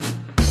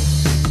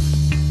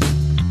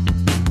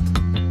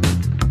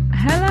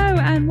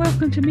and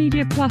welcome to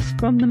Media Plus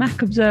from the Mac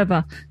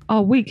Observer,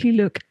 our weekly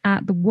look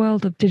at the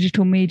world of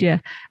digital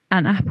media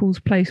and Apple's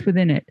place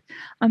within it.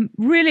 I'm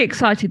really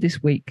excited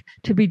this week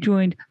to be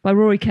joined by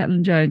Rory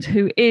Cellan-Jones,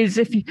 who is,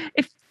 if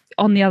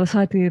on the other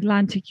side of the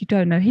Atlantic you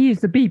don't know, he is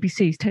the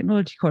BBC's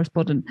technology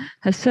correspondent,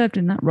 has served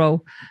in that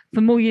role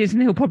for more years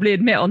than he'll probably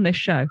admit on this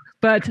show.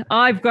 But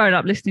I've grown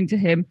up listening to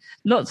him.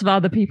 Lots of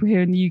other people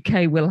here in the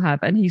UK will have,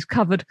 and he's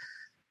covered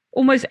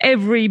almost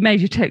every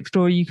major tech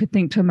story you could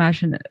think to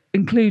imagine,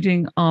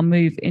 including our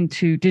move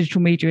into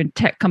digital media and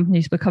tech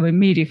companies becoming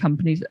media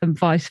companies and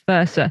vice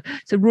versa.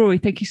 So, Rory,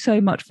 thank you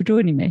so much for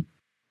joining me.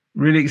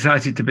 Really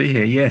excited to be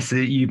here. Yes,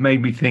 you've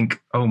made me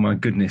think, oh my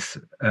goodness.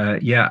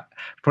 Probably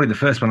the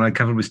first one I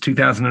covered was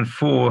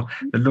 2004,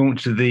 the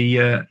launch of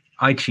the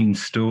iTunes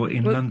store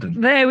in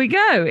London. There we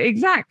go.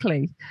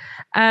 Exactly.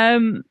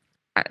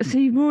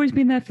 See, Rory's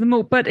been there for them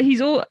all, but he's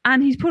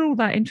put all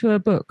that into a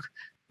book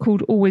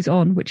called Always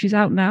On, which is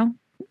out now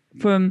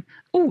from,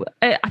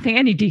 I think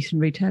any decent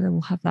retailer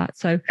will have that.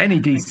 So any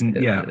decent,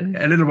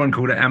 a little one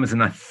called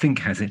Amazon, I think,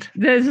 has it.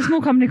 There's a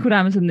small company called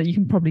Amazon that you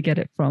can probably get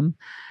it from.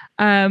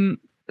 And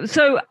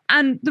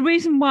the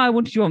reason why I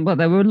wanted you on, well,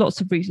 there were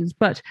lots of reasons,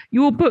 but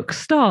your book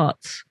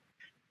starts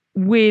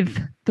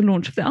with the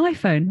launch of the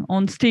iPhone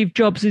on Steve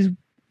Jobs'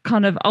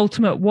 kind of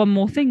ultimate one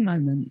more thing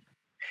moment.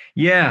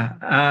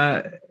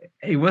 Yeah,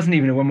 it wasn't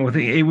even a one more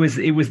thing. It was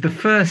the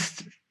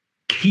first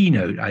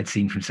keynote I'd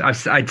seen from.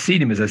 I'd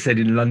seen him, as I said,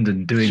 in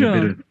London doing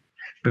a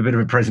bit of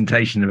a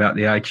presentation about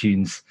the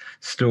iTunes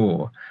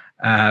store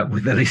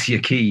with Alicia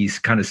Keys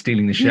kind of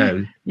stealing the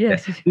show.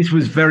 Yes, this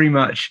was very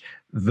much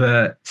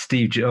the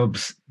Steve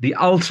Jobs, the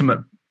ultimate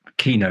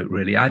keynote,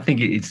 really. I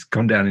think it's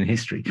gone down in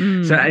history.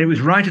 So it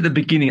was right at the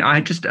beginning. I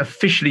had just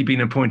officially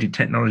been appointed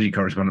technology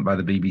correspondent by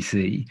the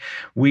BBC.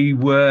 We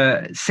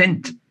were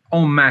sent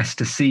en masse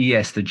to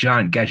CES, the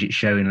giant gadget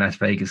show in Las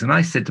Vegas. And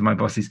I said to my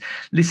bosses,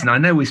 listen, I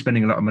know we're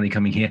spending a lot of money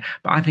coming here,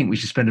 but I think we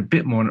should spend a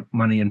bit more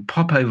money and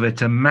pop over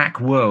to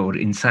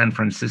Macworld in San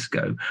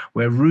Francisco,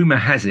 where rumor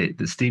has it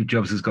that Steve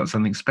Jobs has got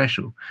something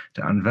special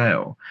to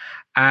unveil.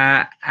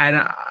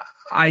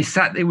 I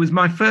sat, it was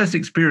my first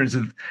experience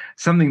of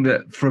something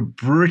that for a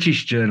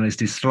British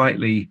journalist is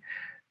slightly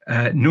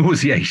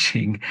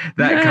nauseating,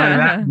 that kind of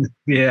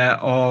atmosphere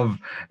of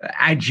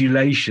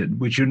adulation,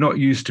 which you're not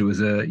used to as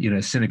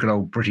a cynical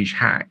old British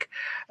hack.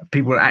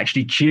 People are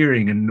actually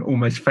cheering and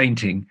almost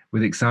fainting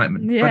with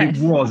excitement. Yes. But it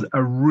was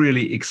a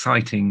really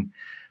exciting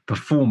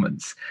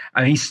performance.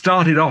 And he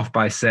started off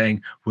by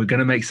saying, we're going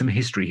to make some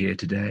history here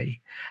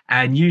today.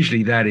 And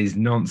usually that is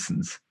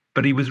nonsense,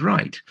 but he was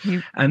right.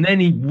 And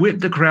then he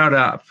whipped the crowd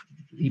up.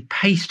 He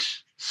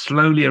paced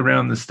slowly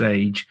around the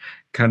stage,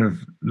 kind of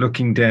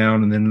looking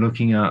down and then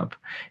looking up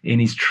in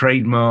his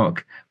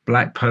trademark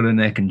black polo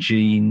neck and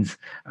jeans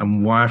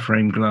and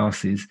wireframe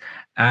glasses.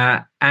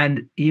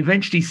 And he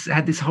eventually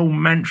had this whole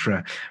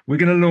mantra. We're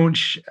going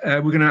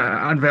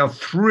to unveil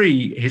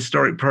 3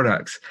 historic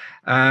products,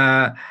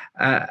 an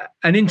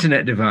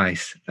internet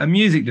device, a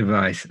music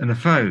device, and a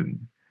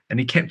phone. And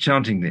he kept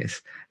chanting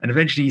this. And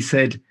eventually he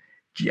said,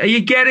 are you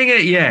getting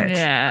it yet?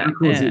 Yeah. And of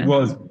course, it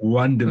was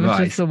one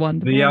device, the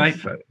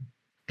iPhone.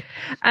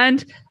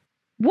 And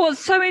what's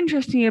so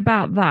interesting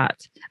about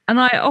that, and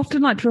I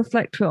often like to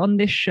reflect to it on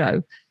this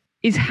show,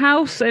 is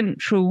how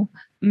central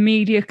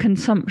media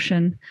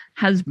consumption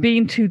has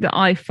been to the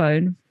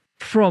iPhone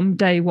from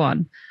day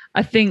one.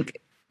 I think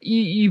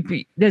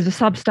there's a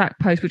Substack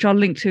post, which I'll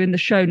link to in the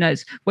show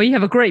notes, where you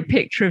have a great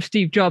picture of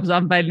Steve Jobs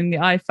unveiling the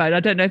iPhone. I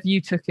don't know if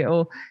you took it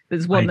or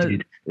there's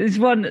one. There's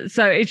one.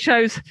 So it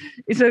shows,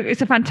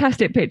 it's a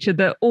fantastic picture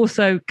that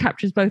also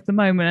captures both the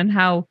moment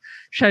and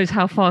shows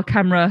how far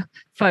camera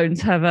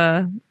phones have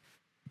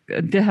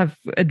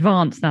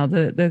advanced now,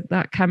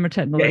 that camera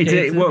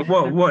technology.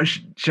 What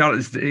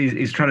Charlotte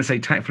is trying to say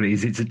tactfully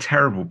is it's a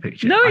terrible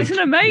picture. No, it's an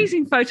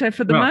amazing photo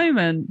for the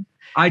moment.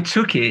 I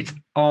took it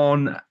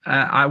on,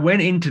 I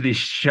went into this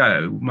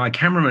show, my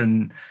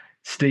cameraman,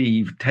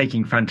 Steve,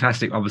 taking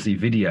fantastic, obviously,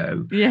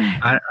 video.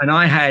 Yeah. And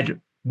I had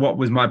what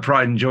was my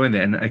pride and joy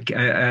then,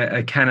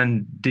 a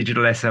Canon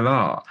digital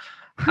SLR.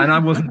 And I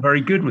wasn't very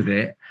good with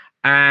it.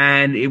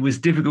 And it was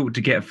difficult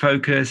to get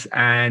focus,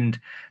 and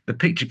the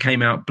picture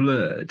came out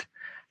blurred.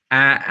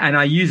 And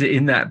I use it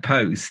in that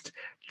post.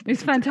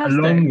 It's fantastic.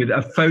 Along with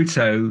a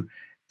photo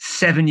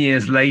 7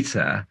 years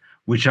later,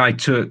 which I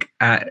took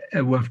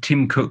of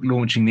Tim Cook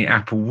launching the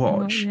Apple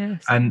Watch. Oh,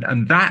 yes.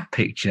 And that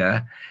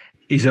picture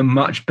is a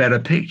much better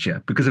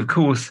picture because, of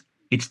course,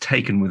 it's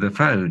taken with a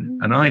phone,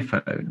 an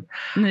iPhone.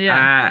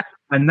 Yeah.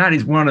 And that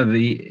is one of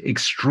the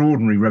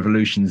extraordinary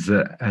revolutions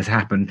that has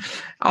happened.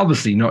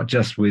 Obviously, not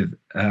just with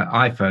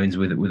iPhones,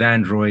 with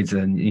Androids,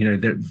 and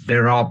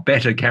there are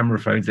better camera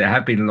phones that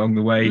have been along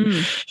the way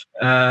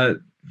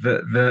than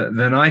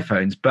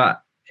iPhones.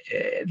 But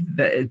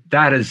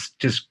that has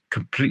just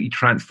completely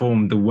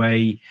transformed the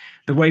way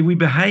we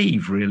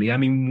behave, really. I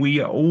mean, we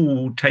are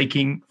all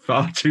taking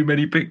far too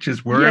many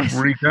pictures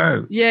wherever we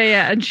go.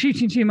 Yeah, and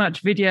shooting too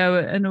much video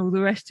and all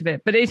the rest of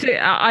it. But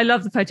I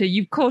love the photo.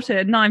 You've caught it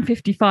at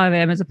 9:55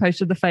 a.m. as opposed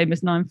to the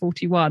famous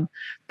 9:41.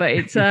 But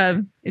it's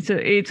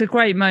a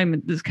great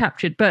moment that's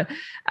captured. But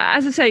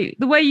as I say,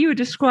 the way you were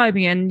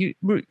describing it and you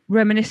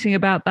reminiscing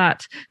about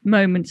that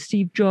moment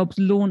Steve Jobs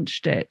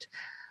launched it,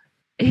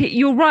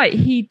 you're right.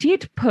 He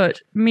did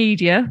put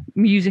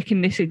music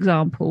in this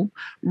example,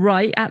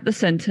 right at the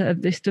center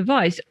of this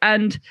device.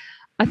 And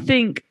I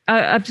think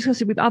I've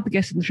discussed it with other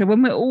guests on the show,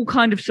 when we're all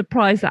kind of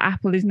surprised that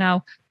Apple is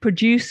now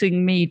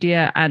producing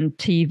media and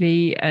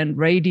TV and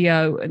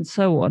radio and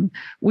so on,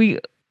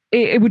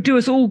 it would do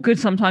us all good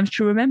sometimes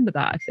to remember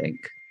that, I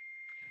think.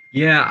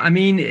 Yeah, I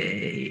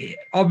mean,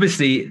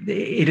 obviously,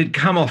 it had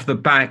come off the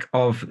back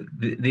of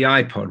the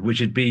iPod, which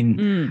had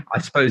been, I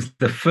suppose,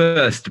 the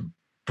first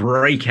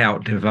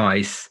breakout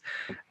device,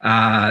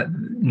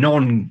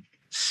 non-standard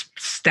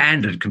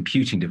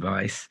computing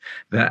device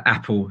that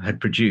Apple had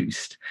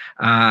produced,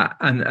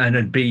 and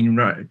had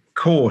been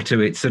core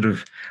to its sort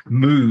of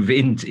move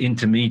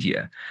into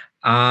media,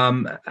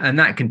 and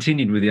that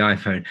continued with the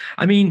iPhone.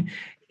 I mean,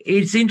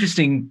 it's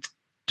interesting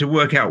to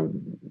work out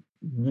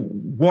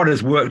what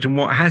has worked and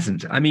what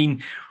hasn't. I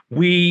mean,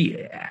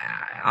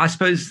 I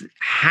suppose,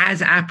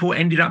 has Apple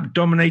ended up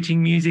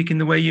dominating music in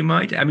the way you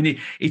might? I mean,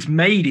 it's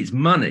made its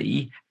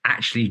money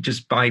actually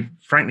just by,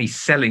 frankly,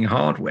 selling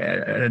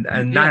hardware,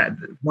 and that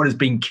what has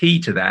been key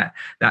to that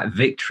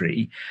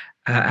victory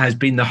has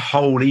been the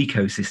whole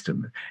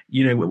ecosystem.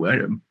 You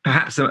know,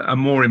 perhaps a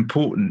more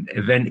important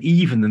event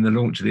even than the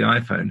launch of the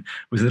iPhone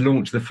was the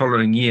launch the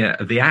following year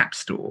of the App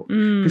Store.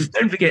 Because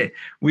don't forget,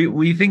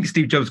 we think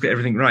Steve Jobs got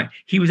everything right.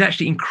 He was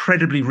actually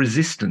incredibly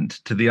resistant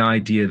to the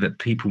idea that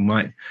people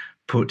might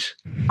put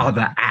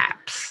other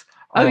apps.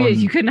 Yes,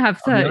 you couldn't have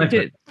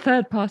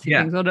third-party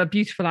things on a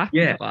beautiful Apple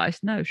device.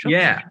 No, shocking.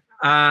 Yeah,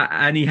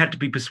 and he had to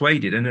be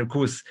persuaded. And of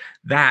course,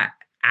 that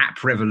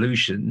app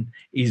revolution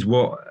is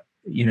what,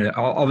 you know,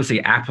 obviously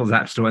Apple's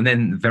App Store, and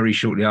then very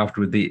shortly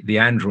after with the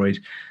Android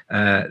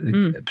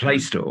Play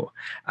Store.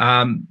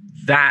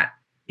 That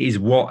is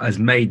what has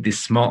made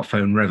this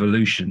smartphone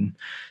revolution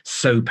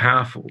so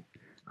powerful.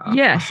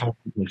 Yes, a whole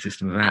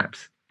system of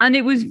apps. And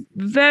it was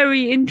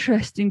very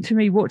interesting to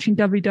me watching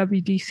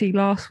WWDC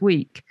last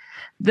week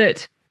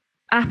that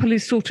Apple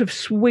is sort of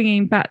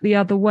swinging back the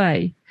other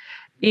way.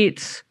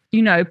 It's,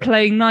 you know,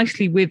 playing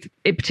nicely with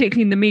it,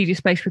 particularly in the media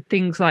space, with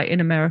things like in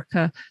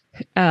America,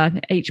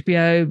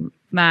 HBO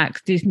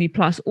Max, Disney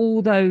Plus,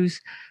 all those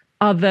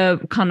other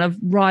kind of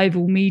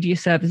rival media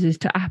services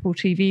to Apple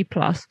TV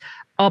Plus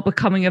are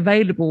becoming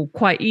available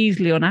quite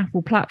easily on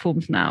Apple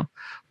platforms now,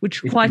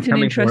 which is quite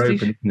an interesting.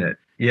 Open, isn't it?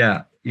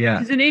 Yeah.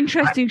 It's an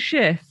interesting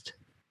shift.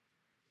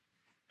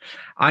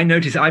 I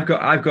noticed I've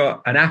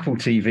got an Apple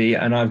TV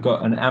and I've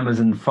got an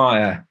Amazon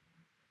Fire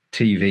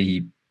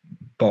TV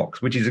box,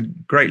 which is a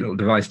great little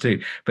device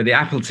too. But the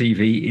Apple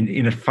TV,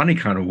 in a funny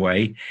kind of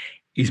way,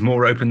 is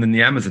more open than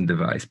the Amazon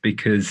device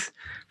because,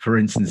 for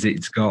instance,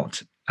 it's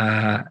got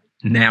Now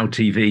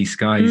TV,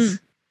 Sky's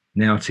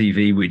Now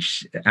TV,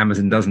 which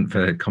Amazon doesn't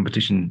for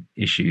competition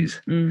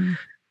issues.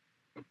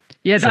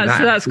 Yeah, so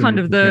that's kind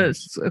of the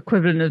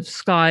equivalent of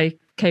Sky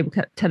cable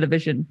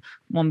television,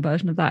 one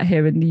version of that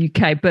here in the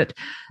UK. But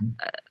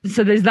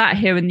so there's that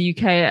here in the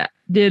UK.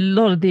 A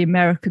lot of the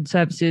American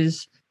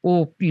services,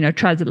 or, you know,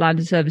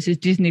 transatlantic services,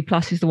 Disney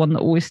Plus is the one that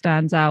always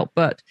stands out.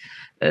 But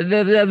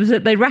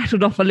they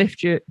rattled off a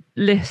list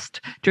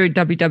during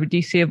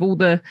WWDC of all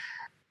the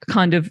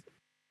kind of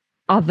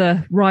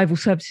other rival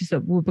services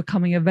that were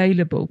becoming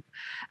available.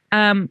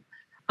 And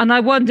I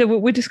wonder,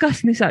 we're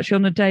discussing this actually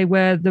on a day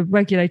where the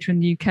regulator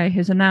in the UK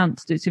has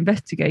announced it's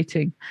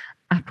investigating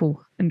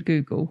Apple and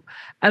Google.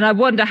 And I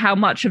wonder how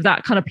much of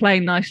that kind of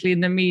playing nicely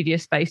in the media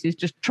space is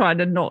just trying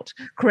to not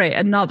create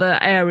another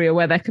area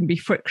where there can be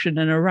friction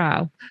and a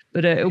row.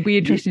 But it'll be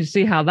interesting to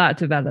see how that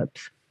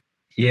develops.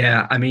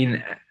 Yeah, I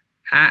mean,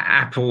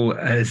 Apple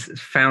has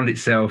found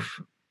itself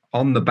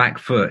on the back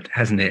foot,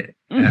 hasn't it,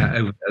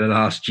 over the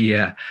last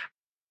year?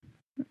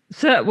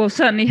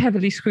 Certainly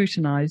heavily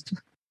scrutinized.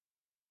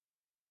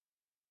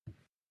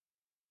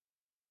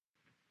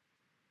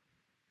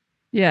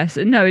 Yes,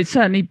 no, it's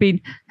certainly been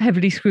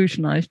heavily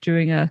scrutinized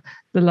during the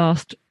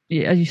last,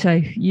 as you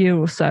say, year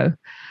or so.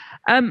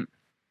 And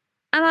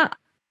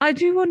I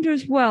do wonder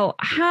as well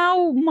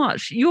how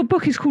much your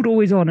book is called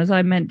Always On, as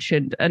I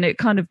mentioned, and it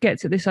kind of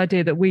gets at this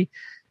idea that we,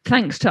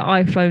 thanks to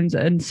iPhones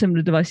and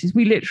similar devices,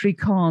 we literally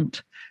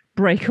can't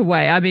break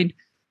away. I mean,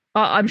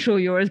 I'm sure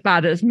you're as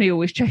bad as me,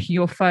 always checking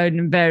your phone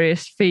and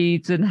various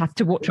feeds and have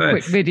to watch a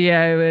quick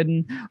video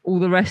and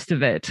all the rest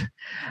of it.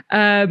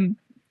 And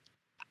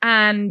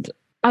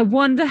I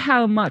wonder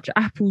how much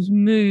Apple's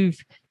move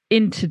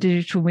into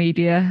digital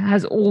media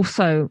has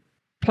also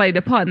played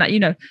a part in that. You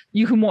know,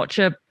 you can watch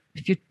if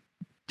you're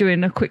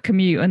doing a quick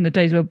commute, and the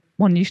days where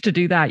one used to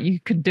do that, you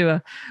can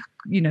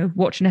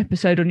watch an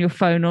episode on your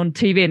phone on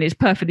TV, and it's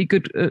perfectly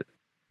good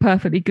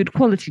perfectly good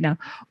quality now.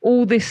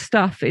 All this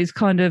stuff is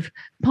kind of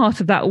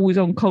part of that always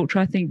on culture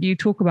I think you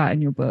talk about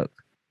in your book.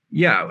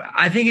 Yeah,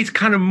 I think it's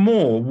kind of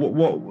more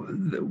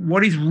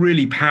what is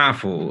really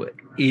powerful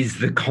is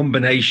the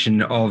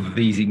combination of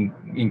these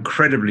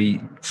incredibly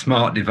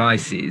smart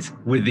devices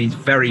with these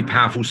very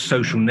powerful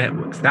social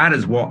networks. That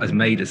is what has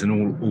made us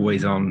an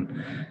always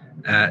on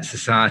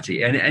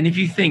society. And if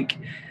you think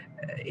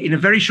in a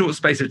very short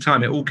space of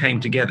time, it all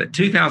came together.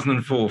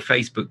 2004,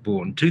 Facebook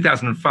born.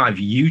 2005,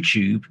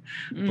 YouTube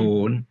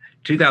born.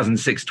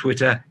 2006,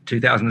 Twitter.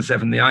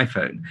 2007, the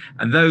iPhone.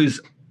 And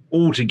those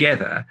all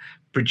together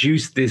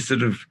produced this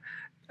sort of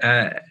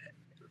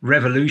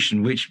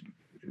revolution, which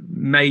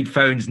made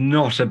phones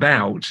not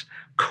about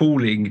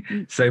calling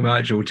so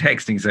much or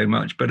texting so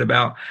much, but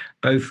about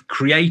both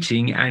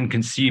creating and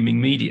consuming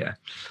media.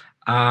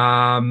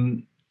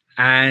 It's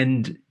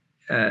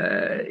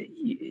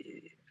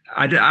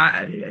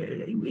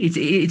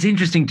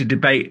interesting to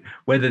debate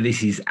whether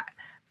this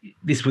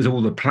was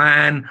all the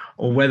plan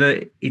or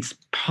whether it's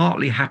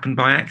partly happened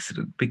by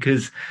accident,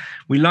 because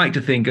we like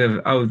to think of,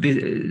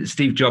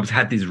 Steve Jobs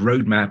had this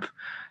roadmap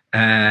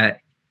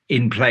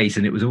in place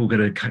and it was all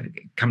going to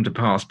come to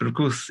pass. But of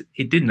course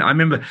it didn't. I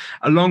remember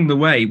along the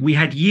way, we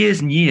had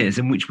years and years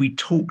in which we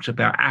talked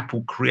about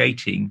Apple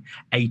creating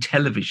a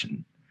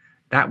television.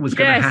 That was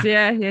going to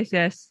happen.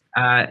 Yes.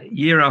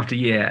 Year after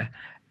year,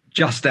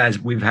 just as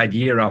we've had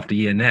year after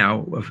year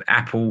now of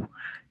Apple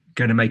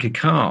going to make a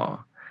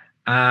car.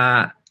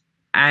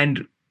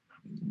 And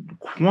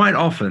quite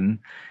often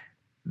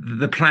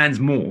the plans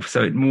morph.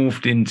 So it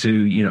morphed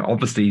into,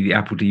 obviously the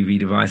Apple TV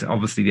device,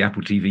 obviously the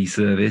Apple TV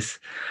service.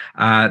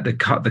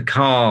 The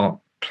car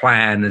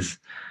plan has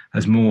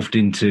morphed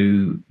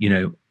into,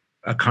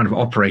 a kind of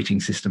operating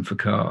system for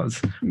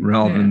cars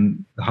rather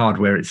than the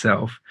hardware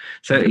itself.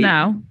 So for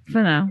now,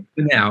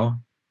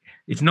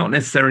 it's not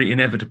necessarily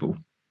inevitable.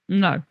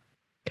 No,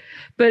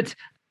 but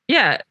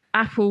yeah.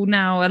 Apple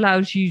now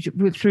allows you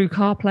through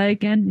CarPlay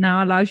again,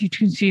 now allows you to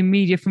consume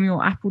media from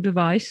your Apple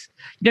device.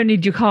 You don't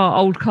need your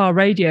old car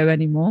radio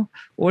anymore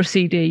or a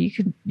CD. You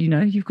can,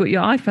 you've got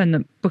your iPhone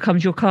that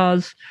becomes your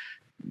car's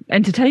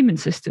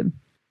entertainment system.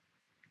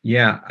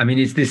 Yeah. I mean,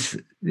 it's this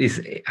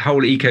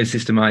whole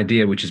ecosystem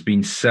idea, which has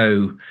been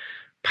so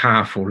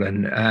powerful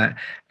and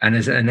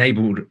has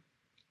enabled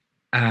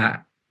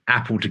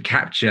Apple to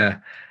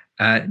capture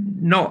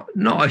not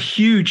a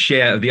huge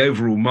share of the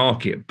overall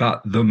market,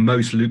 but the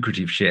most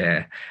lucrative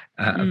share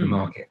of the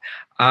market.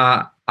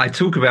 I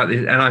talk about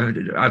this, and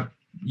I've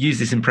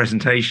used this in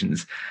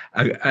presentations,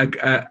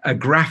 a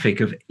graphic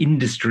of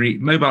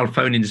mobile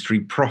phone industry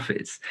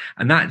profits.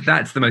 And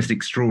that's the most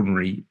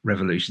extraordinary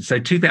revolution. So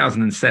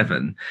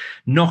 2007,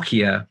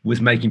 Nokia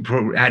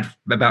had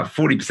about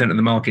 40% of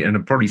the market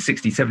and probably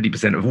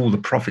 60-70% of all the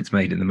profits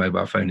made in the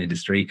mobile phone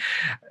industry.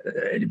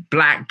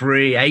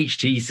 BlackBerry,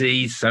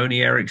 HTC,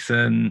 Sony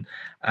Ericsson,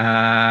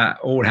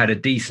 all had a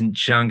decent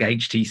chunk,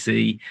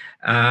 HTC.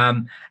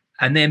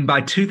 And then by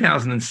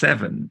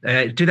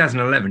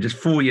 2011, just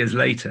 4 years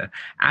later,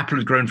 Apple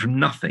had grown from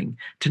nothing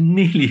to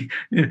nearly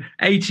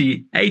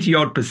 80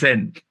 odd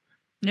percent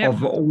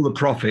of all the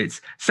profits.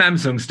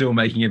 Samsung's still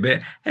making a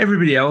bit.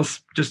 Everybody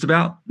else just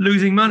about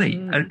losing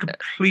money. A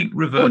complete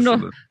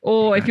reversal.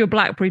 Or if your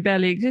BlackBerry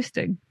barely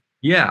existing.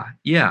 Yeah.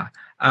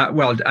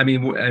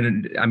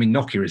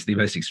 Nokia is the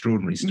most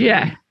extraordinary story.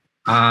 Yeah.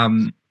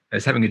 I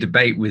was having a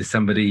debate with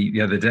somebody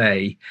the other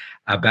day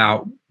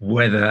about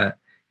whether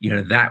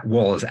that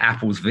was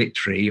Apple's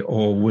victory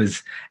or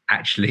was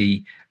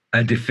actually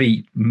a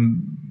defeat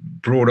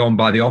brought on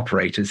by the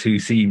operators who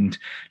seemed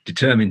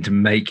determined to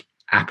make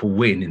Apple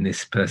win in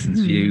this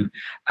person's view,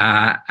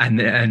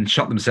 and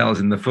shot themselves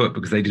in the foot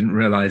because they didn't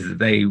realize that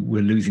they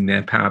were losing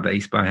their power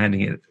base by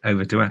handing it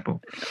over to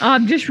Apple.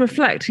 I'm just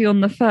reflecting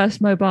on the first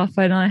mobile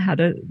phone I had,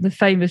 the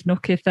famous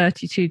Nokia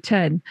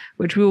 3210,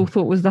 which we all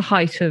thought was the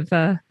height of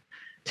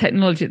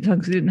technology at the time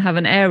because it didn't have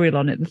an aerial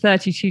on it. The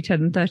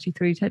 3210 and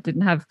 3310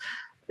 didn't have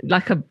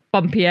like a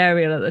bumpy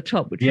aerial at the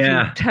top, which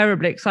is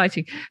terribly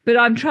exciting. But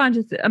I'm trying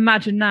to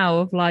imagine now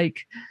of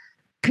like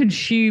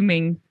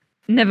consuming,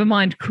 never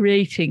mind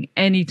creating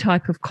any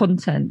type of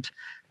content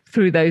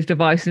through those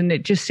devices. And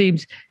it just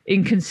seems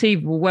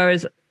inconceivable.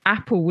 Whereas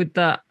Apple with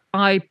the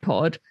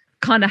iPod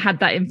kind of had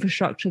that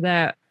infrastructure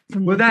there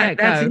from the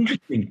get-go. That's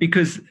interesting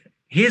because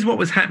here's what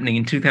was happening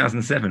in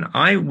 2007.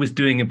 I was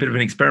doing a bit of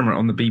an experiment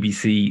on the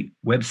BBC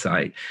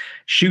website,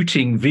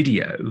 shooting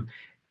video,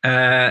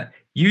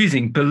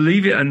 using,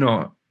 believe it or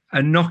not, a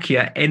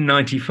Nokia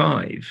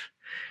N95,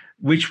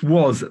 which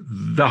was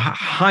the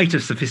height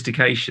of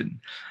sophistication.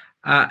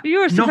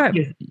 You're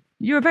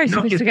a very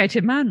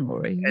sophisticated man,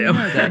 Rory. You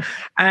know this.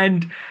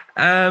 And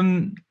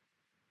at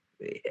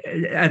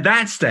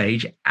that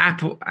stage,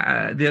 Apple,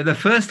 the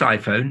first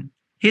iPhone,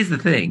 here's the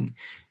thing,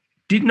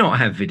 did not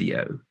have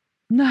video.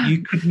 No.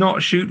 You could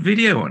not shoot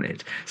video on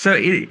it. So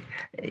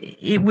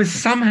it was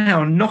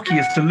somehow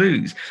Nokia's to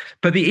lose.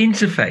 But the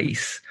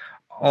interface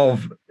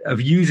of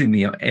using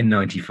the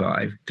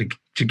N95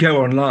 to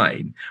go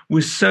online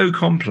was so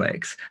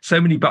complex, so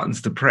many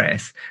buttons to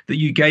press, that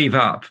you gave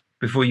up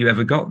before you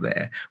ever got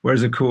there.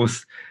 Whereas, of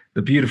course,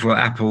 the beautiful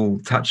Apple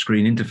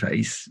touchscreen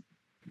interface.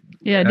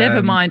 Yeah,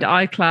 never mind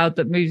iCloud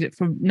that moves it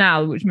from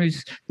now, which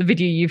moves the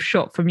video you've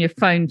shot from your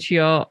phone to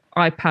your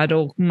iPad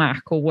or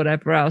Mac or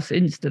whatever else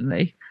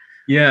instantly.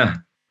 Yeah,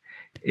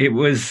 it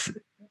was,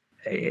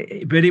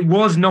 but it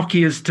was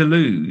Nokia's to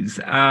lose.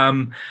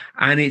 And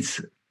it's,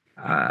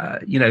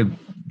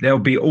 there'll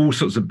be all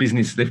sorts of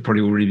business. They've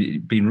probably already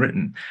been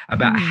written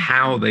about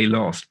how they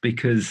lost,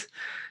 because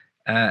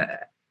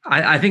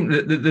I think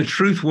that the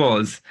truth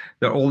was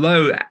that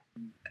although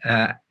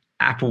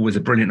Apple was a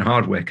brilliant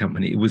hardware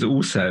company, it was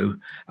also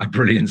a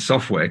brilliant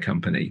software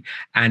company.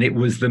 And it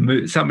was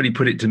somebody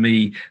put it to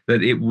me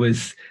that it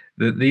was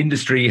that the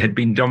industry had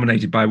been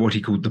dominated by what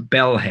he called the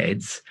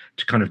bellheads,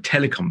 to kind of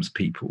telecoms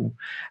people.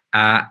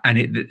 And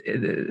it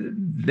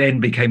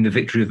then became the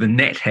victory of the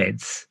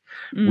netheads,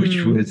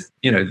 which was,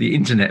 the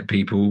internet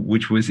people,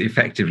 which was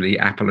effectively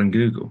Apple and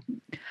Google.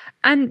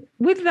 And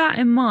with that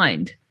in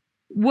mind,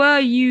 were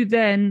you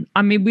then,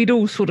 we'd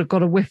all sort of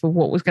got a whiff of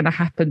what was going to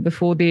happen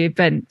before the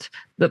event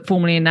that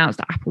formally announced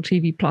that Apple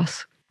TV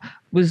Plus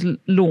was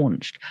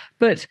launched.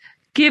 But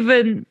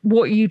given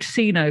what you'd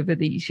seen over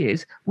these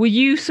years, were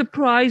you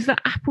surprised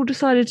that Apple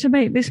decided to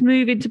make this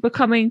move into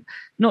becoming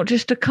not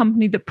just a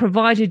company that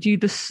provided you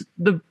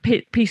the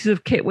pieces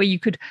of kit where you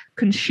could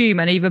consume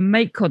and even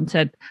make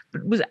content,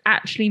 but was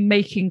actually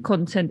making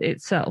content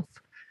itself?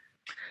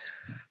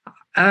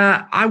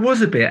 I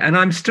was a bit, and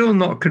I'm still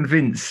not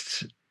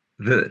convinced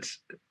that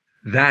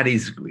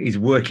is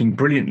working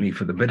brilliantly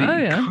for them, but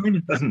it kind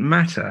of doesn't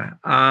matter.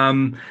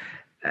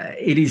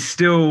 It is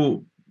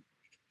still,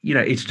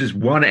 it's just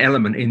one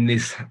element in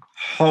this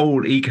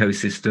whole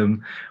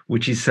ecosystem,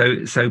 which is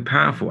so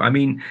powerful.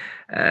 Compared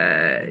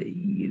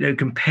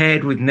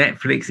with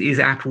Netflix, is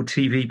Apple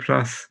TV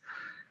Plus,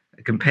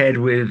 compared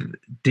with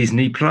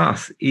Disney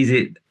Plus, is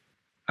it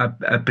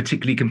a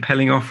particularly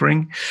compelling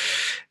offering?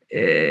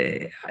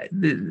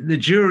 The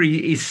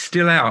jury is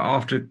still out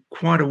after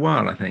quite a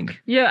while, I think.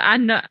 Yeah,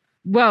 and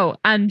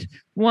and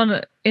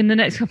one in the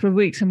next couple of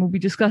weeks, and we'll be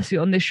discussing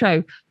it on this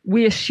show.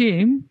 We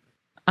assume,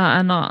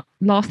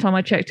 last time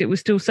I checked, it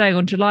was still saying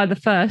on July the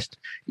 1st,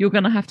 you're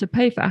going to have to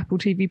pay for Apple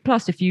TV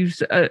Plus if you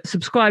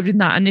subscribed in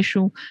that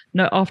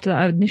after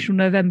that initial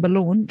November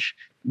launch,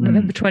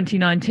 November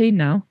 2019.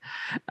 Now,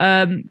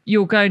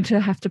 you're going to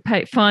have to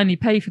finally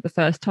pay for the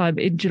first time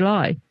in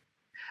July.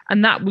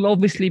 And that will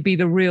obviously be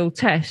the real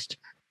test,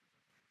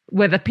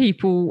 whether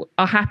people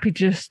are happy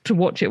just to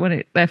watch it when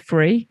it's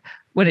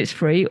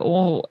free,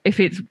 or if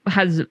it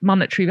has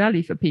monetary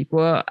value for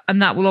people. And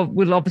that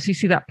we'll obviously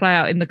see that play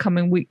out in the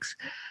coming weeks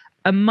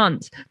and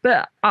months.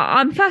 But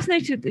I'm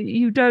fascinated that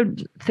you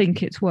don't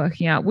think it's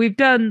working out.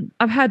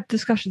 I've had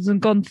discussions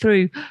and gone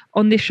through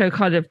on this show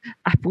kind of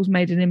Apple's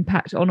made an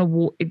impact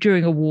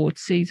during awards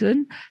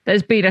season.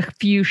 There's been a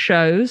few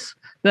shows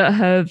that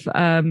have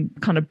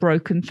kind of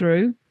broken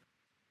through.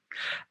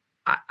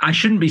 I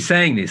shouldn't be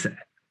saying this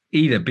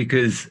either,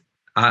 because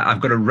I've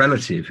got a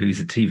relative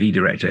who's a TV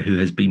director who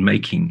has been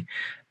making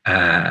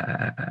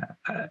a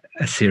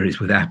series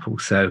with Apple.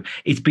 So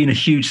it's been a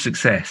huge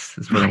success.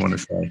 That's what I want to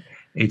say.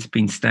 It's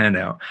been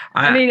standout.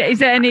 Is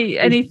there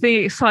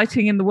anything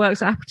exciting in the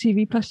works at Apple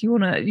TV Plus you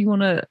want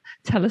to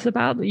tell us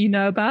about that you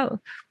know about?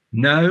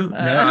 No.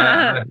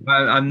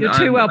 You're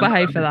too well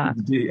behaved for that.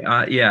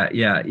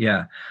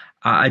 Yeah.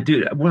 I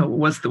do. Well,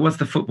 what's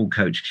the football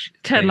coach?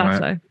 Ted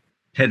Lasso.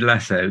 Ted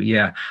Lasso,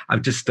 yeah.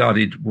 I've just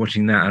started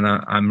watching that, and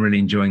I'm really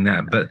enjoying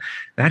that. But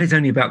that is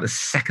only about the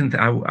second.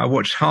 I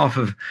watched half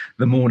of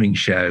The Morning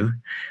Show,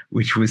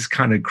 which was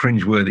kind of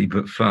cringeworthy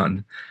but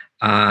fun,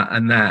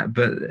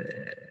 but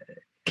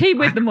keep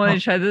with The Morning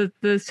Show.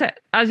 The set,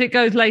 as it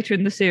goes later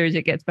in the series,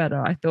 it gets better.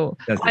 I thought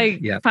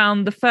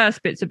found the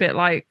first bits a bit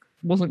like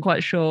wasn't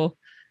quite sure.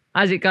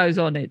 As it goes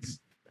on, it's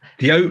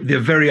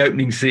the very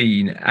opening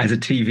scene as a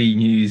TV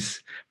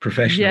news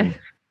professional. Yeah.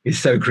 It's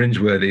so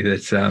cringeworthy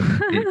that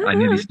I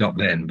nearly stopped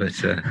then, but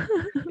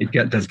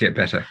it does get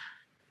better.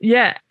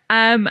 Yeah,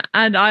 and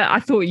I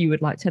thought you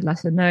would like Ted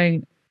Lasso,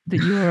 knowing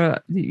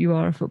that you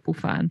are a football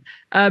fan.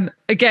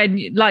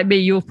 Again, like me,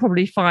 you'll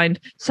probably find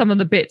some of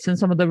the bits and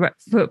some of the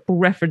football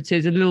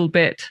references a little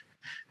bit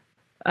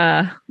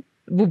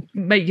will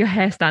make your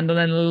hair stand on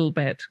end a little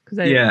bit.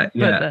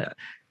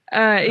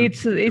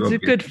 It's a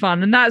good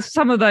fun, and that's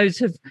some of those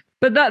have.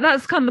 But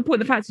that's kind of the point.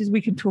 The fact is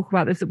we can talk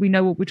about this, that we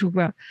know what we're talking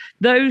about.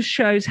 Those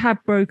shows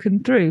have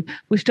broken through.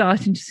 We're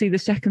starting to see the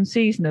second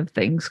season of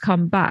things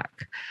come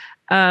back.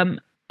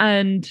 But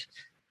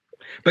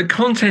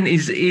content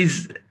is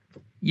it's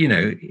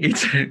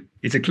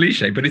a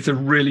cliche, but it's a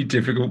really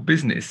difficult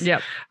business.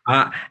 Yep.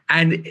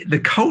 And the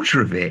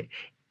culture of it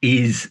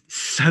is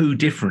so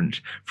different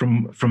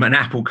from an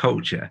Apple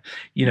culture.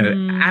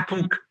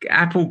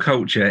 Apple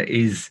culture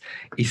is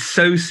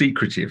so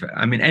secretive.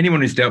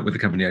 Anyone who's dealt with the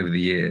company over the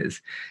years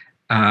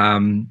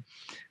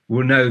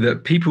will know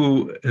that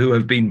people who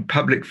have been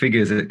public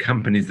figures at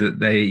companies that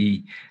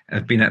they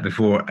have been at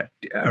before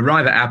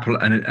arrive at Apple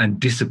and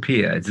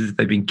disappear. It's as if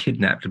they've been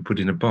kidnapped and put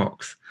in a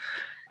box.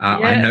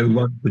 I know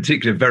one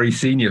particular very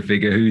senior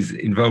figure who's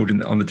involved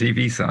on the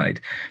TV side,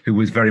 who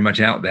was very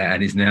much out there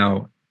and is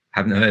now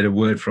haven't heard a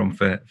word from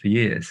for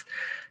years.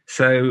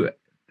 So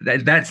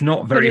that's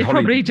not very. But he's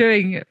probably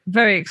doing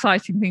very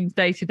exciting things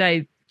day to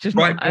day, just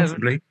quite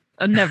possibly,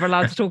 and never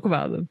allowed to talk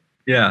about them.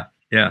 Yeah.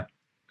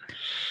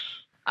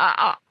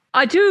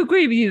 I do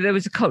agree with you. There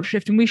was a culture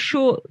shift, and we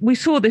saw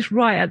this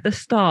right at the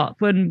start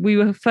when we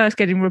were first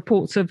getting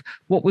reports of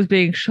what was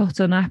being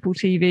shot on Apple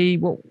TV,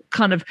 what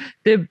kind of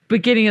the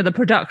beginning of the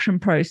production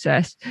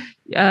process.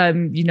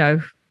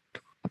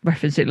 I've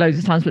referenced it loads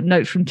of times, but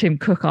notes from Tim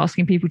Cook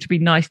asking people to be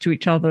nice to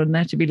each other and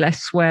there to be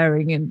less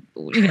swearing, and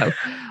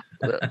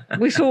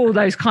we saw all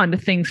those kind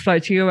of things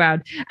floating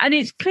around. And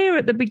it's clear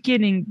at the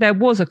beginning there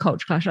was a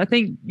culture clash. I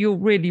think you're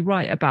really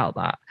right about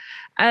that.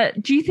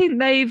 Do you think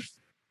they've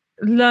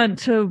learned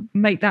to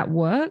make that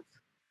work?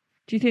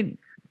 Do you think?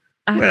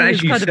 Well,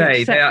 as you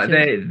say,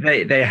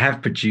 they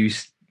have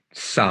produced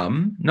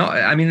some.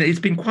 It's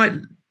been quite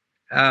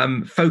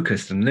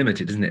focused and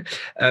limited, isn't it?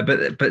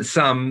 But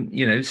some,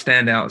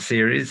 standout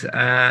series,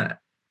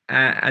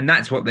 and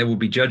that's what they will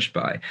be judged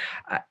by.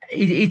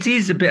 It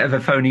is a bit of a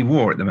phony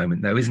war at the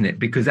moment, though, isn't it?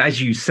 Because, as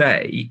you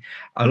say,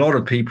 a lot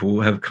of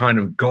people have kind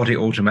of got it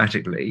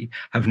automatically,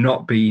 have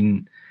not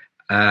been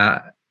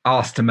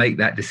asked to make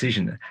that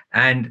decision,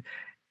 and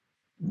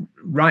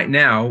right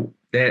now,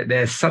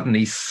 there's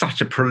suddenly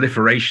such a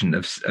proliferation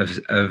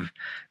of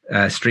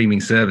streaming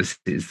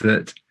services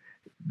that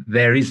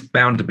there is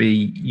bound to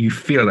be, you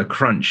feel a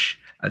crunch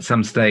at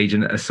some stage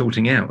and a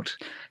sorting out.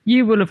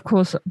 You will, of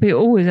course, be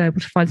always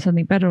able to find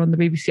something better on the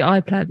BBC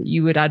iPlayer that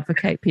you would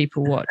advocate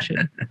people watch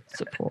and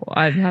support.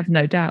 I have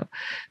no doubt.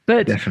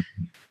 But definitely.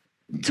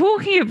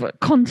 Talking of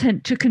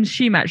content to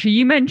consume, actually,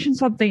 you mentioned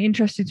something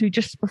interesting to me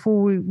just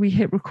before we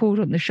hit record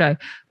on the show.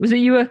 Was that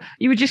you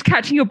were just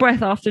catching your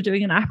breath after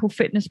doing an Apple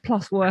Fitness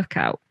Plus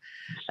workout,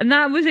 and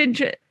that was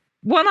interesting.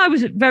 One, I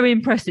was very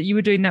impressed that you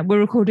were doing that. We're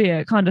recording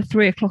at kind of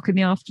 3:00 in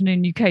the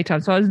afternoon UK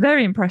time, so I was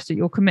very impressed at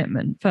your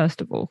commitment.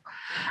 First of all,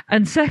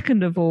 and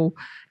second of all,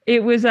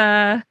 it was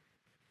I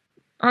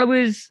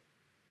was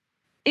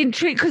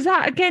intrigued because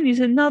that again is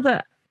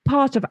another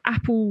part of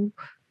Apple.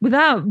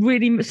 Without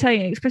really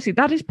saying it explicitly,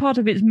 that is part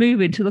of its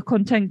move into the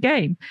content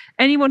game.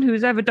 Anyone who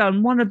has ever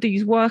done one of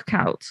these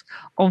workouts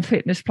on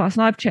Fitness Plus,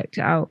 and I've checked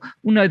it out,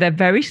 will know they're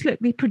very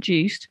slickly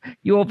produced.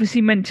 You're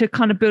obviously meant to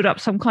kind of build up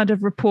some kind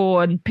of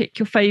rapport and pick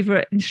your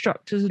favorite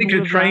instructors. And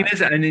all of trainers,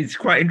 that. And it's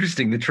quite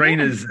interesting. The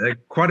trainers,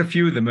 quite a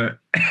few of them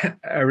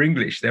are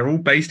English. They're all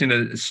based in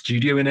a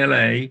studio in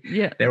LA.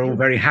 Yeah, they're all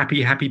very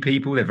happy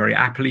people. They're very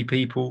Apple-y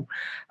people.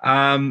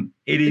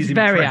 It's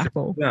very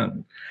Apple.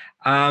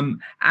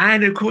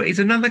 And of course, it's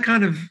another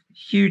kind of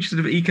huge sort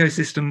of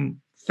ecosystem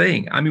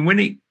thing. I mean, when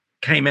it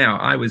came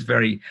out, I was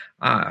very,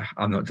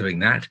 I'm not doing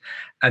that.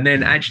 And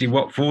then actually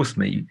what forced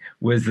me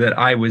was that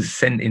I was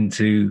sent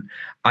into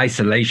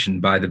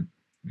isolation by the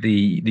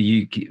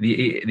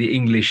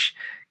English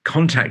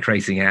contact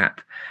tracing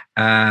app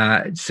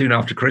soon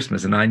after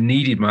Christmas. And I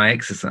needed my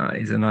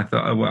exercise. And I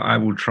thought, I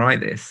will try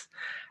this.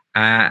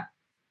 And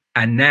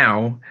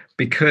now,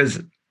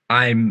 because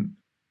I'm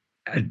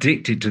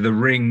addicted to the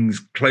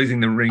rings, closing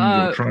the rings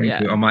or trying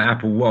to on my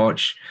Apple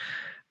Watch,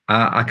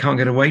 I can't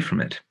get away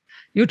from it.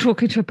 You're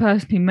talking to a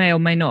person who may or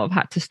may not have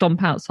had to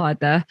stomp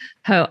outside their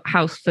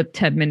house for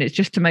 10 minutes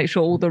just to make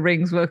sure all the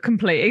rings were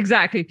complete.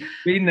 Exactly.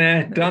 Been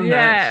there, done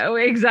that. Yeah,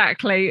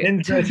 exactly.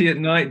 10:30 at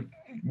night,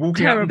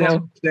 walking up and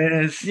down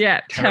stairs.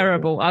 Yeah,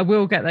 terrible. I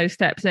will get those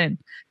steps in.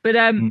 But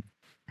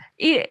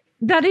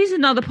that is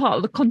another part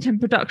of the content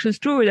production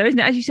story, though, isn't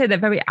it? As you say, they're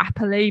very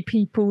Apple-y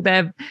people.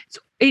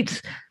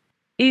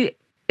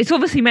 It's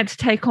obviously meant to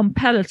take on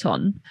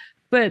Peloton,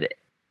 but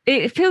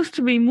it feels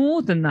to me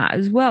more than that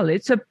as well.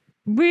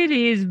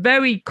 Really is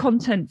very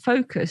content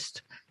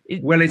focused.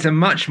 Well, it's a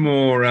much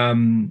more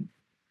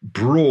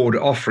broad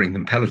offering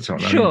than Peloton.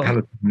 Sure. I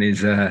mean,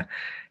 Peloton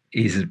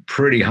is a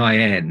pretty high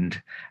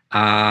end,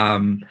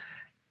 and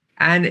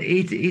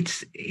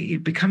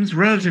it becomes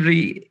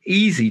relatively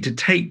easy to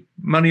take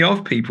money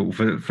off people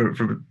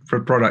for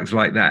products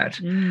like that.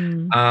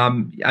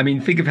 I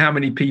mean, think of how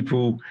many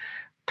people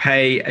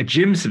pay a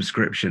gym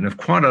subscription of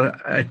quite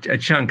a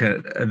chunk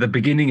at the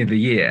beginning of the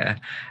year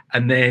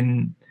and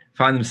then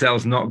find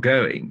themselves not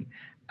going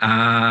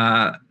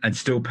and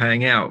still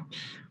paying out.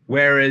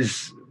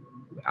 Whereas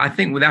I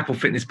think with Apple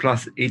Fitness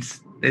Plus,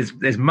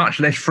 there's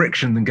much less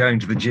friction than going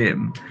to the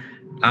gym.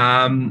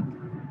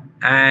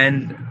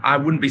 And I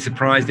wouldn't be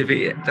surprised if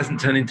it doesn't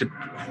turn into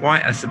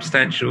quite a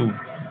substantial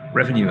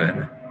revenue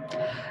earner.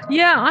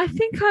 Yeah, I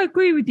think I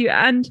agree with you.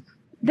 And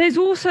there's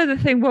also the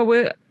thing where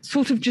we're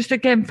sort of just,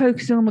 again,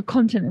 focusing on the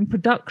content and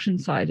production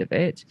side of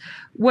it,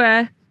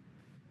 where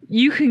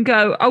you can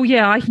go, oh,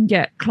 yeah, I can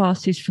get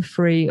classes for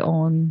free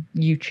on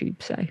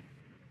YouTube, say.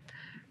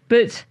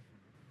 But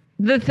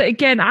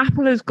again,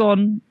 Apple has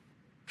gone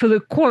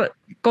to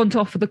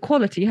offer the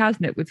quality,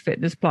 hasn't it, with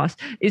Fitness Plus?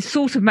 It's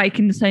sort of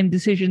making the same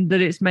decision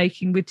that it's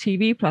making with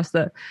TV Plus,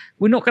 that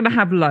we're not going to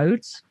have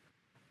loads,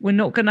 we're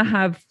not going to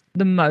have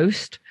the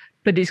most,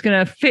 but it's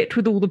going to fit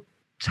with all the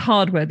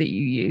hardware that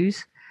you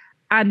use.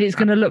 and it's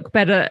going to look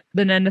better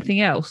than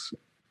anything else.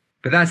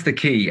 But that's the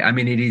key. I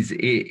mean,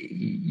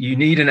 you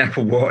need an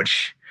Apple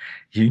Watch,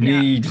 you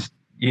need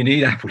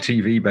Apple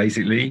TV,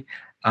 basically.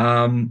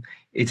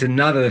 It's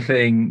another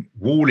thing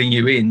walling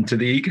you into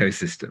the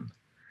ecosystem.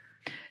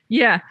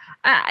 Yeah.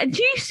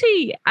 Do you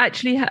see,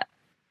 actually,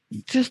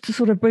 just to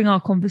sort of bring our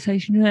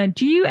conversation in,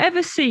 do you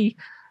ever see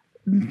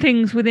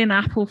things within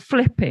Apple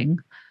flipping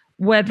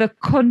where the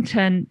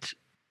content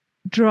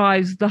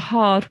drives the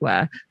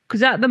hardware?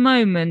 Because at the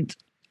moment,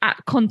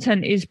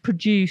 content is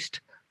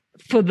produced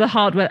for the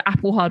hardware,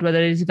 Apple hardware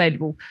that is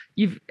available.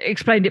 You've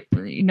explained it,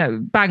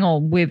 bang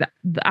on with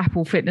the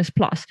Apple Fitness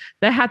Plus.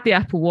 They had the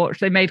Apple Watch.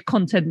 They made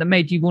content that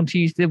made you want to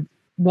use the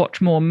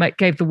watch more,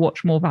 gave the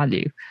watch more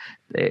value.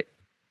 The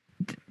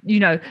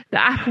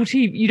Apple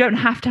TV, you don't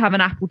have to have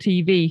an Apple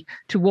TV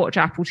to watch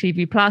Apple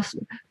TV Plus,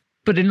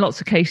 but in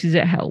lots of cases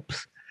it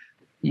helps.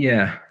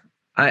 Yeah.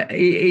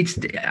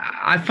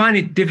 I find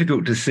it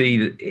difficult to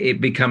see it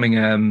becoming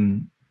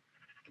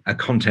a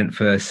content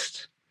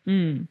first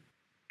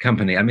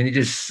company. I mean, it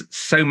just,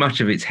 so much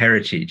of its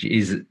heritage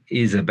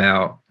is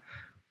about,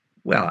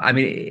 well, I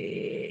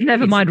mean,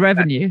 never mind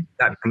revenue.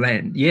 That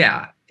blend,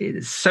 yeah.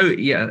 So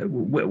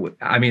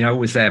I mean, I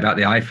always say about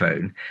the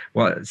iPhone,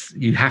 well,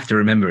 you have to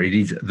remember it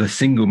is the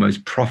single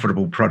most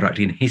profitable product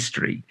in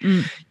history.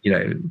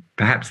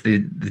 Perhaps the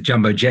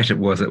jumbo jet it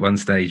was at one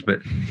stage, but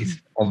it's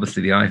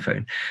obviously the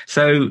iPhone.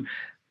 So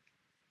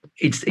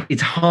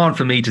it's hard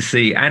for me to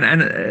see, and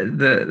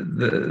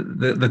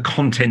the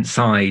content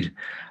side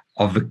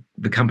of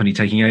the company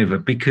taking over,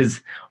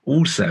 because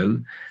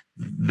also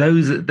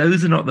those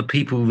are not the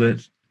people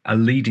that are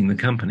leading the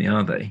company,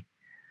 are they?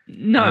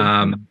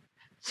 No.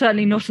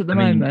 Certainly not at the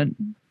moment.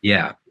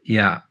 Yeah.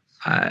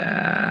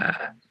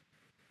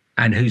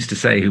 And who's to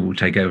say who will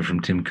take over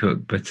from Tim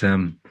Cook? But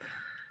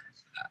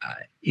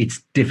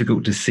it's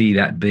difficult to see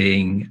that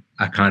being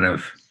a kind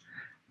of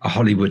a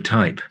Hollywood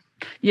type.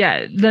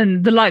 Yeah,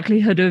 then the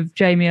likelihood of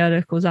Jamie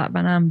Erlich or Zach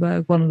Van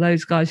Amberg, one of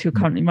those guys who are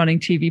currently running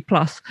TV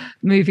Plus,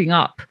 moving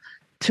up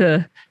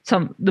to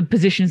the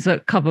positions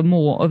that cover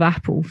more of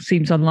Apple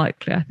seems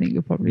unlikely. I think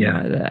you're probably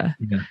right there.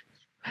 Yeah.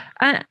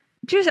 And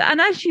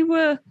as you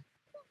were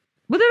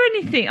there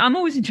anything, I'm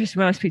always interested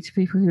when I speak to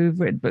people who have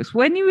written books,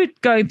 when you were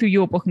going through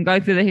your book and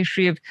going through the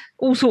history of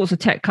all sorts of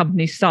tech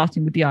companies,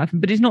 starting with the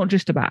iPhone, but it's not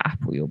just about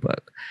Apple, your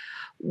book.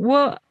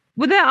 Were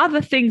there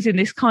other things in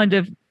this kind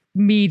of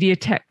media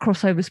tech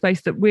crossover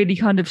space that really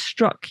kind of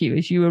struck you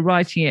as you were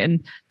writing it,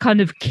 and kind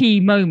of key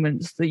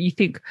moments that you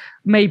think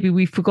maybe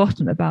we've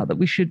forgotten about that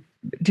we should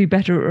do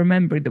better at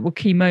remembering, that were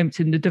key moments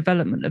in the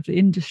development of the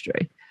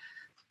industry?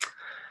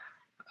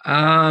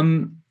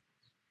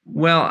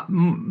 Well,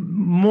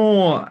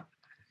 more...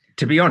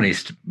 To be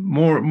honest,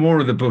 more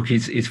of the book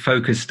is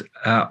focused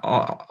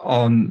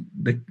on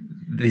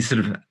the sort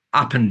of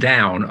up and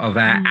down of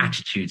our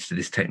attitudes to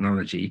this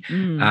technology,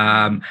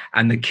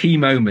 and the key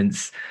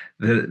moments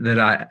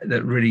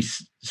that really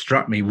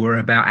struck me were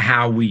about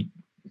how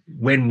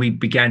when we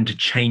began to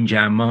change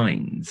our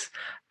minds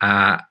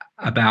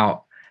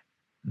about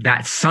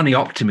that sunny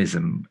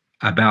optimism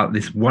about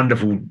these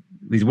wonderful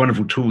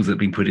tools that have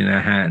been put in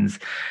our hands,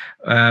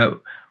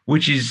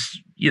 which is,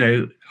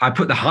 I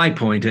put the high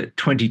point at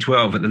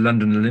 2012 at the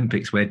London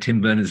Olympics, where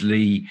Tim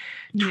Berners-Lee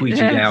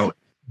tweeted out,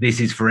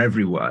 "This is for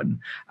everyone."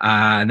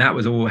 And that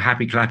was all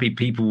happy clappy.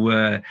 People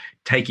were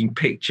taking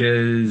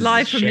pictures.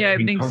 Live from the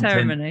opening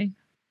ceremony.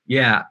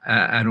 Yeah,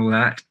 and all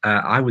that.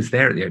 I was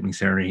there at the opening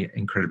ceremony,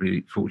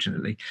 incredibly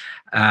fortunately,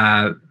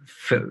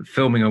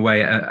 filming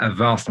away a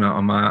vast amount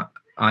on my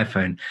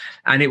iPhone.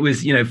 And it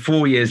was,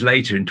 4 years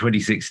later in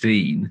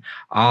 2016,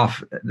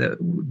 after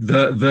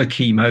the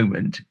key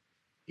moment,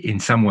 in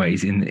some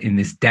ways, in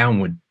this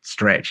downward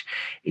stretch,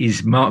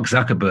 is Mark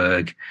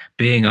Zuckerberg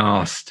being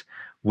asked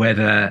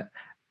whether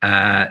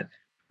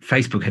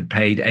Facebook had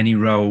played any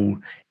role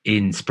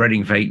in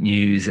spreading fake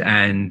news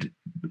and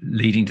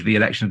leading to the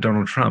election of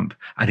Donald Trump.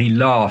 And he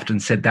laughed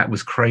and said that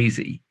was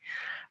crazy,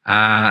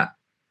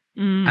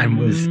 and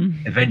was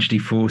eventually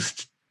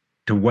forced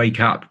to wake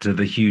up to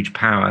the huge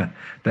power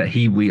that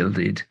he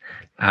wielded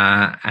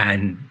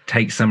and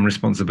take some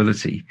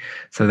responsibility.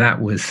 So that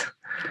was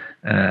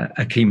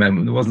a key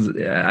moment. It wasn't,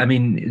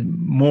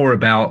 more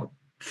about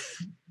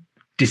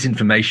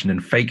disinformation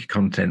and fake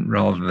content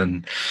rather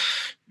than,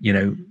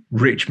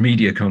 rich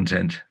media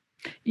content.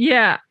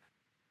 Yeah.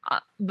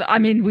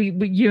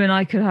 You and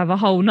I could have a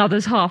whole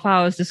another half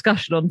hour's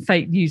discussion on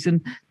fake news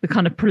and the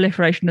kind of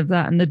proliferation of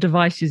that and the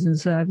devices and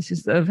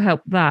services that have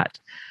helped that.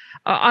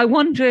 I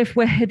wonder if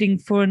we're heading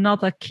for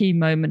another key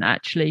moment,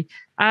 actually,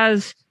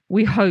 as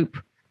we hope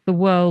the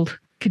world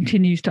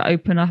continues to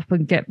open up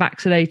and get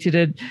vaccinated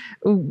and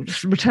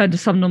return to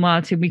some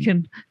normality, and we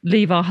can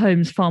leave our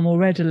homes far more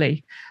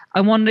readily.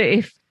 I wonder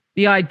if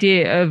the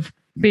idea of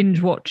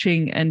binge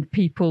watching and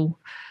people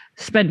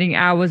spending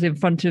hours in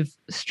front of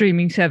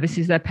streaming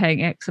services they're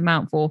paying X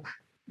amount for,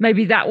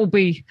 maybe that will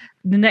be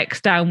the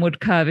next downward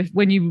curve. If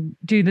when you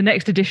do the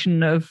next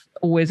edition of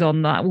Always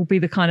On, that will be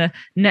the kind of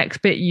next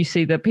bit you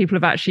see, that people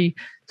have actually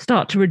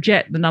start to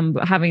reject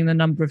having the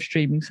number of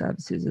streaming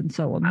services and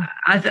so on.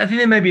 I think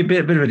there may be a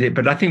bit of a dip,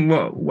 but I think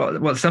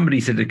what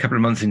somebody said a couple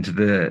of months into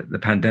the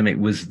pandemic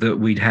was that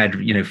we'd had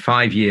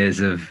 5 years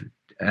of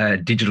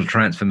digital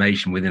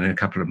transformation within a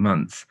couple of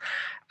months.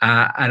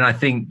 And I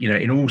think,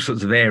 in all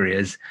sorts of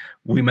areas,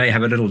 we may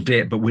have a little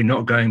dip, but we're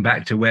not going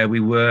back to where we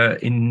were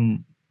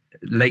in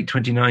late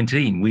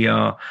 2019.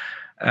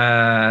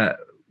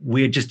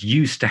 We're just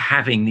used to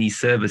having these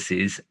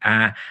services.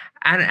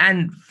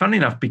 And funnily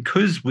enough,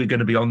 because we're going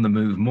to be on the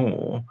move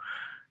more,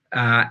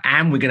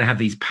 and we're going to have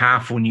these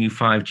powerful new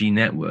 5G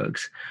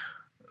networks,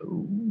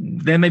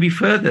 there may be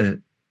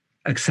further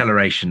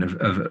acceleration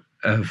of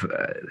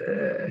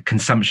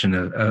consumption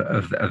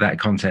of that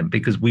content,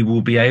 because we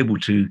will be able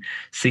to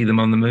see them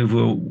on the move.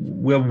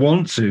 We'll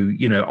want to,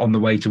 on the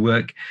way to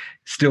work,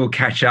 still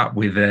catch up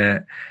with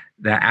their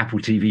Apple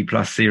TV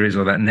Plus series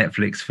or that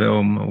Netflix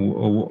film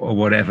or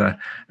whatever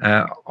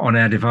on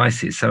our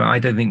devices. So I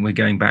don't think we're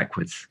going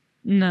backwards.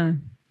 No.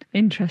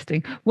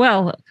 Interesting.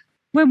 Well,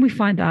 when we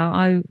find out,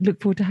 I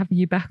look forward to having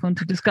you back on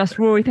to discuss.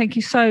 Rory, thank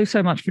you so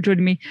much for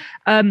joining me.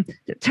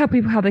 Tell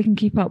people how they can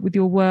keep up with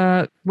your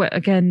work.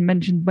 Again,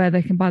 mention where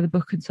they can buy the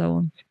book and so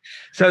on.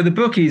 So the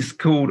book is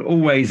called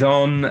Always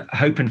On: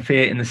 Hope and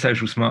Fear in the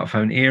Social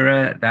Smartphone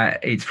Era.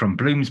 It's from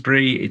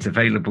Bloomsbury. It's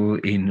available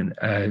in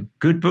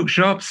good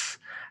bookshops.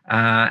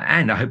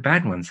 And I hope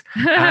bad ones,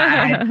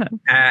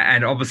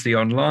 and obviously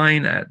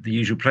online at the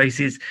usual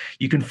places.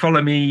 You can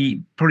follow me.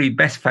 Probably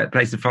best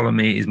place to follow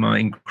me is my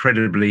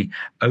incredibly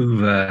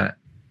over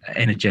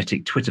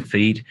energetic Twitter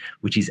feed,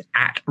 which is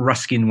at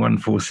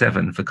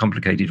Ruskin147 for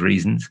complicated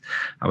reasons.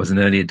 I was an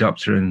early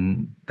adopter,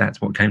 and that's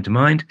what came to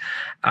mind.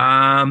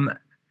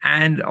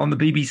 And on the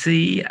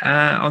BBC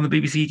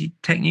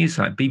Tech News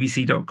site,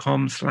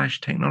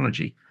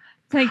 bbc.com/technology.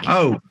 Thank you.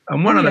 Oh,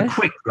 and one other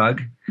quick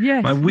plug.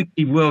 Yes. My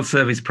weekly World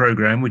Service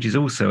program, which is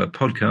also a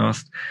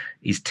podcast,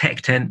 is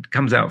Tech Tent.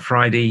 Comes out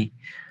Friday.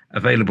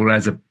 Available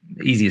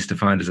easiest to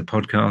find as a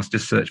podcast.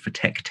 Just search for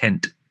Tech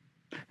Tent.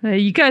 There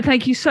you go.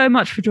 Thank you so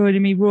much for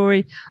joining me,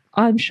 Rory.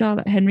 I'm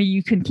Charlotte Henry.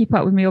 You can keep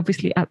up with me,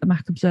 obviously, at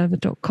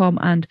themacobserver.com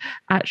and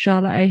at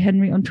Charlotte A.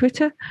 Henry on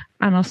Twitter.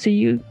 And I'll see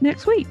you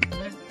next week.